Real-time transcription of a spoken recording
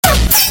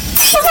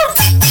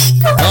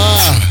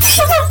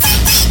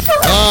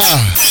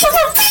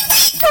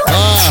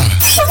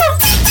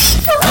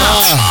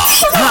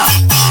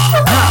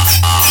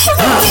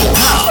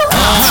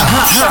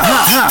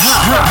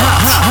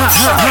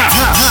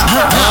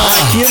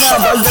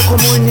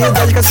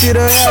comunidade que as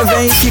piranha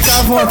vem e fica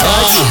à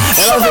vontade.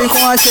 Ela vem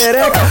com a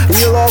xereca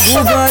e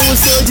logo ganha o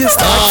seu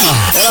destaque.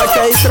 Ela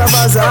quer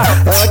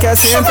extravasar, ela quer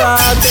sentar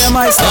até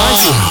mais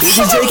tarde. O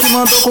DJ que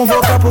mandou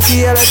convocar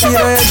porque ela é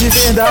piranha de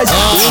verdade.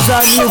 Os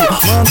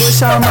amigos mandou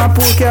chamar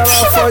porque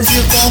ela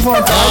foge com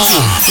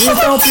vontade.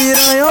 Então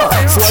piranha, ó,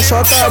 sua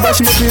chota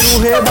bate meu peru,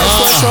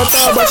 rebate. Sua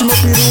chota bate meu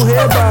peru,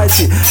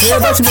 rebate.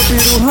 Rebate meu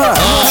peru,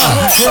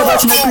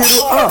 rebate meu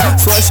peru, ó.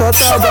 Sua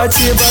chota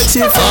bate, bate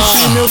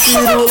forte, meu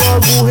peru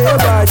logo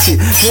rebate.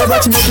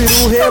 Rebate meu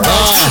peru, rebate.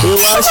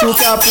 Eu acho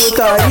que a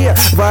putaria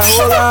vai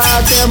rolar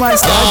até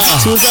mais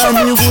tarde. Se os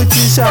amigos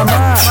te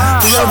chamar,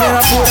 tu já vem na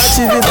pura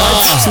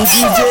atividade. Se o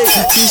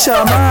DJ te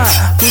chamar,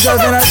 tu já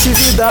vem na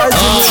atividade,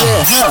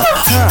 mulher.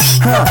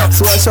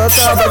 Sua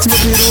chota bate meu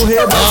peru,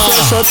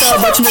 rebate. Sua chota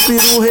bate meu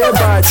peru,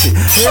 rebate.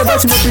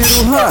 Rebate meu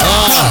peru,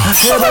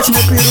 rebate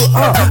meu peru,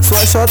 ó.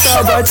 Sua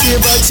chota bate,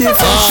 bate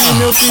forte,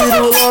 meu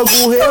peru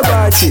logo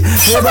rebate.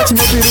 Rebate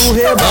meu peru,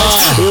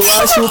 rebate.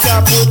 Eu acho que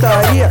a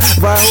putaria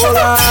vai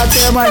rolar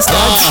até mais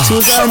tarde. Se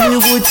os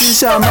amigos te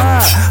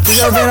chamar, tu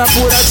já vem na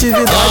pura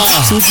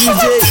atividade. Se o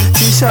DJ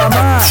te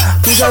chamar,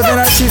 tu já vem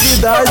na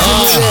atividade,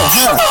 mulher.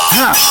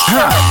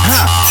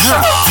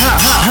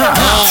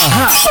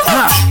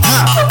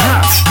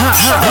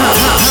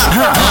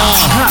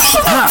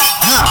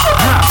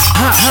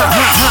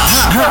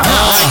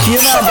 Aqui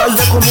na base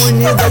da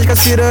comunidade que as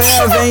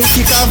piranha vem e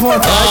fica à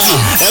vontade.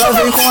 Ela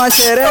vem com a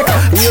xereca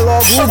e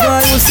logo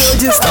ganha o seu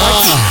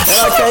destaque.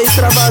 Ela quer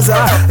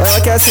extravasar,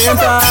 ela quer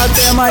sentar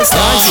até mais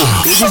tarde.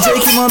 O DJ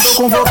que mandou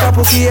convocar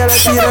porque ela é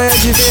piranha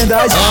de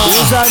verdade.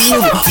 Os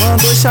amigos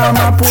mandou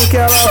chamar porque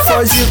ela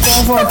foge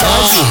com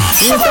vontade.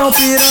 Então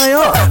piranha,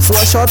 ó,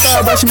 sua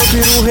chota bate meu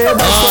peru,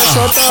 rebate.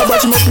 Sua chota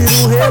bate meu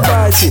peru,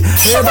 rebate.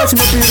 Rebate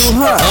meu peru,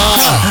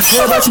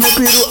 rebate meu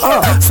peru,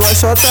 ó. Sua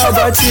chota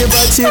bate,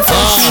 bate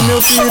forte,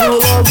 meu peru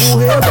logo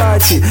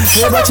rebate.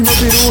 Rebate meu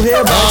peru,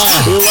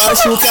 rebate. Eu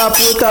acho que a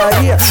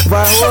putaria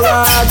vai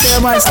rolar até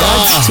mais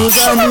tarde. Se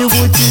os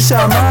amigos te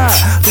chamar,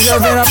 tu já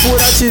vem na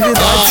pura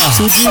atividade.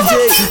 Se o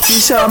DJ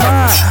te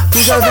chamar,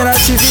 tu já vem na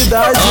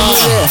atividade,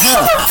 mulher.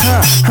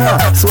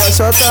 Sua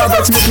chota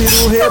bate meu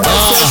peru,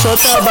 rebate. Sua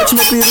chota bate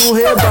meu peru,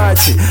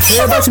 rebate.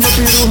 Rebate meu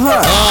peru,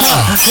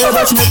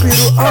 rebate meu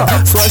peru,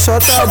 ó. Sua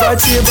chota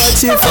bate,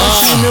 bate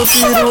forte, meu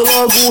peru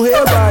logo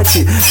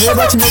rebate.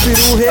 Rebate meu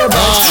peru,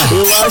 rebate.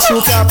 Eu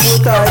acho que a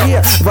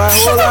putaria vai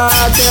rolar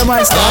até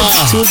mais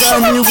tarde. Se os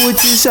amigos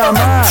te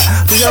chamar,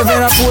 tu já vem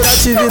na pura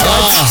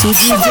atividade. Se o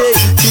DJ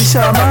te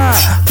chamar,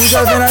 tu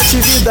já vem na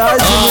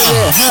atividade,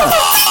 mulher.